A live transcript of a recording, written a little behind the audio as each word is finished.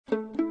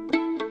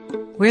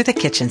We're the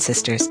Kitchen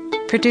Sisters,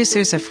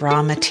 producers of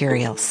Raw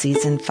Material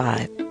Season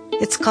 5.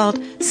 It's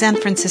called San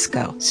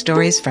Francisco,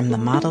 Stories from the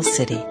Model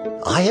City.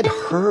 I had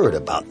heard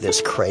about this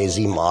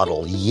crazy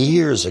model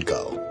years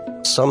ago.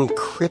 Some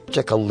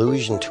cryptic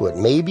allusion to it,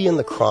 maybe in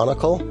the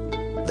Chronicle.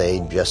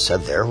 They just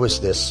said there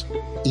was this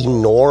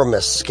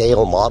enormous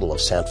scale model of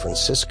San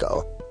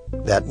Francisco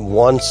that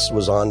once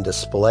was on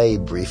display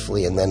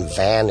briefly and then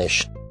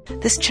vanished.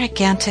 This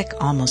gigantic,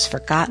 almost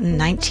forgotten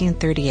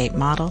 1938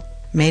 model,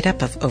 made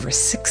up of over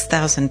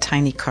 6,000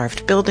 tiny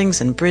carved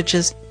buildings and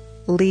bridges,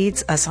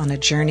 leads us on a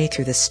journey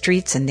through the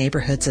streets and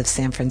neighborhoods of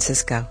San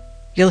Francisco.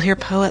 You'll hear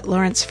poet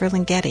Lawrence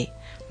Ferlinghetti,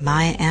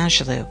 Maya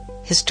Angelou,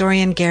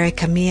 historian Gary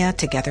Kamiya,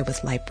 together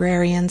with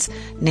librarians,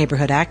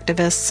 neighborhood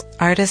activists,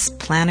 artists,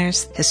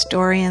 planners,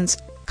 historians,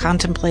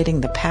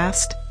 contemplating the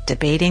past,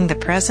 debating the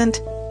present,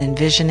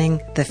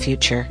 envisioning the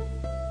future.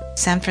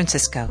 San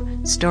Francisco,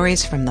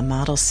 Stories from the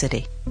Model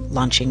City,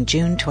 launching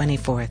June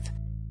 24th.